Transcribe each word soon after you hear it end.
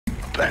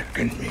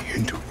backing me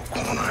into a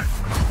corner.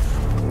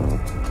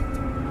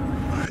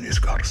 And it's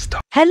gotta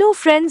stop. Hello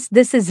friends,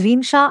 this is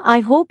Reemsha.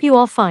 I hope you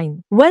are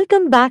fine.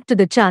 Welcome back to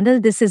the channel.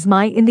 This is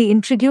my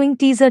intriguing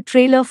teaser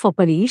trailer for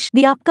PARISH,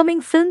 the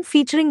upcoming film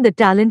featuring the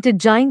talented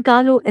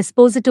Giancarlo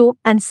Esposito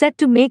and set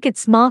to make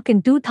its mark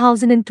in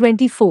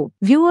 2024.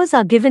 Viewers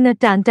are given a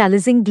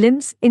tantalizing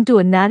glimpse into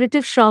a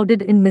narrative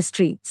shrouded in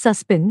mystery,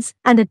 suspense,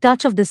 and a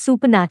touch of the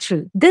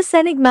supernatural. This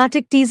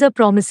enigmatic teaser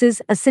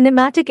promises a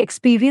cinematic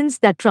experience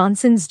that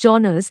transcends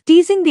genres,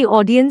 teasing the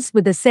audience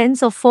with a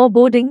sense of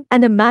foreboding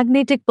and a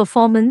magnetic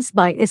performance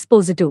by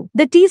Esposito.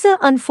 The teaser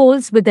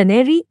unfolds with an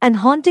airy and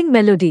haunting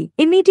melody,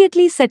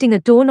 immediately setting a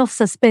tone of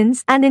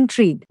suspense and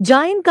intrigue.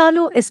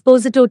 Giancarlo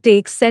Esposito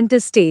takes center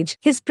stage,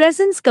 his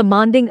presence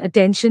commanding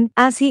attention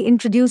as he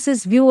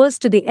introduces viewers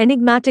to the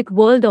enigmatic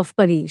world of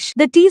PARISH.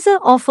 The teaser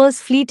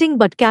offers fleeting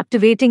but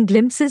captivating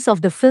glimpses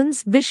of the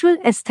film's visual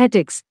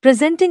aesthetics,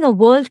 presenting a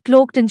world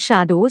cloaked in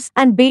shadows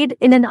and bathed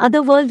in an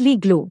otherworldly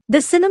glow. The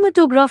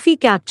cinematography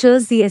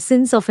captures the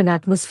essence of an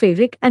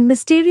atmospheric and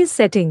mysterious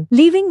setting,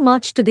 leaving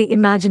much to the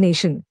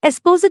imagination.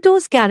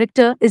 Esposito's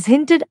character is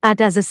hinted at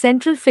as a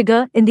central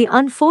figure in the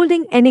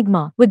unfolding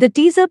enigma, with the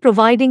teaser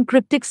providing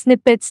cryptic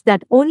snippets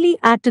that only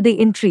add to the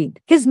intrigue.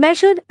 His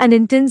measured and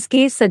intense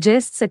gaze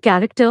suggests a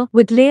character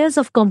with layers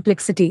of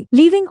complexity,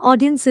 leaving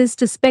audiences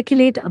to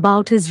speculate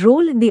about his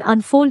role in the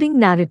unfolding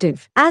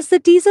narrative. As the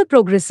teaser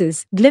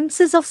progresses,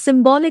 glimpses of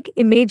symbolic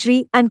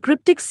imagery and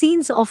cryptic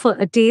scenes offer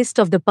a taste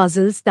of the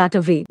puzzles that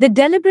await. The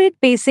deliberate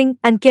pacing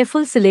and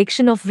careful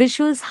selection of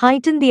visuals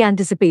heighten the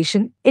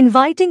anticipation,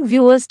 inviting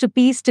viewers to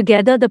piece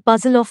together the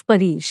puzzle of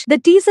PARISH. The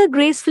teaser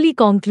gracefully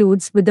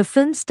concludes with the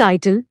film's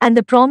title and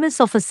the promise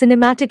of a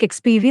cinematic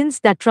experience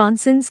that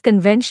transcends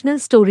conventional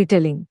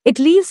storytelling. It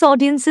leaves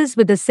audiences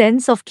with a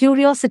sense of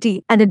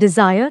curiosity and a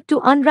desire to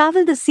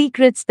unravel the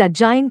secrets that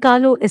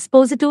Giancarlo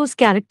Esposito's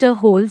character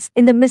holds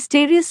in the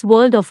mysterious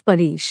world of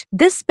PARISH.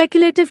 This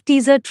speculative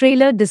teaser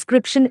trailer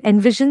description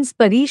envisions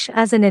PARISH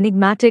as an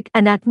enigmatic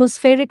and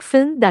atmospheric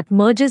film that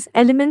merges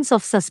elements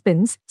of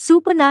suspense,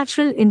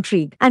 supernatural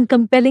intrigue, and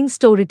compelling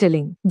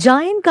storytelling.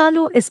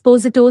 Giancarlo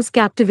Esposito's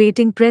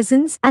captivating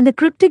presence and the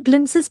cryptic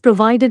glimpses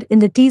provided in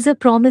the teaser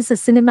promise a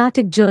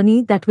cinematic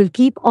journey that will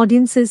keep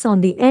audiences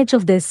on the edge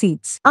of their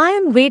seats. I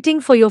am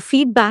waiting for your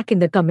feedback in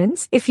the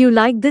comments. If you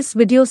like this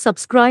video,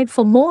 subscribe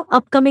for more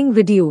upcoming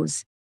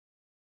videos.